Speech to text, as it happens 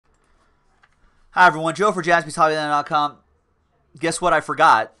Hi, everyone. Joe for JaspysHobbyland.com. Guess what I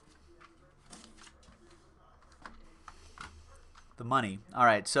forgot? The money. All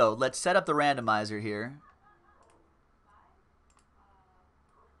right, so let's set up the randomizer here.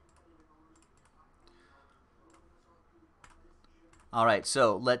 All right,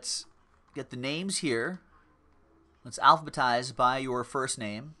 so let's get the names here. Let's alphabetize by your first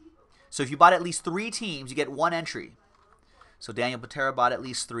name. So if you bought at least 3 teams, you get 1 entry. So Daniel Patera bought at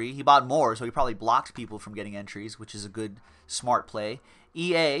least 3. He bought more, so he probably blocked people from getting entries, which is a good, smart play.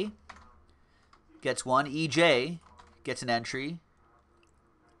 EA gets 1. EJ gets an entry.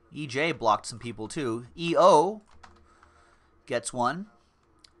 EJ blocked some people too. EO gets 1.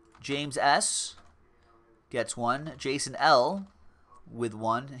 James S gets 1. Jason L with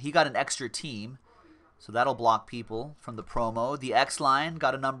 1. He got an extra team, so that'll block people from the promo. The X line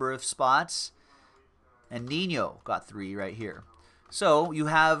got a number of spots. And Nino got 3 right here. So you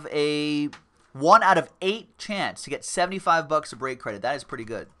have a 1 out of 8 chance to get $75 of break credit. That is pretty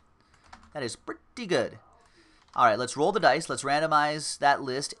good. That is pretty good. All right, let's roll the dice. Let's randomize that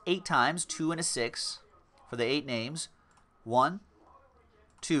list 8 times, 2 and a 6 for the 8 names. 1,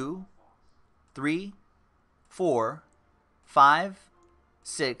 2, 3, 4, 5,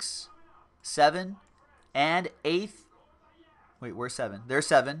 6, 7, and 8th. Wait, where's 7? There's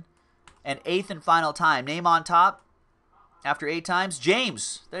 7. And 8th and final time. Name on top after 8 times.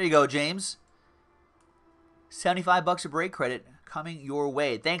 James. There you go, James. $75 of break credit coming your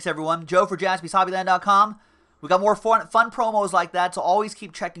way. Thanks, everyone. Joe for JaspysHobbyland.com. We got more fun promos like that, so always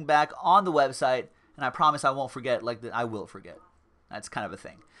keep checking back on the website. And I promise I won't forget. I will forget. That's kind of a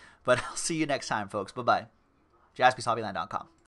thing. But I'll see you next time, folks. Bye-bye. JaspysHobbyland.com.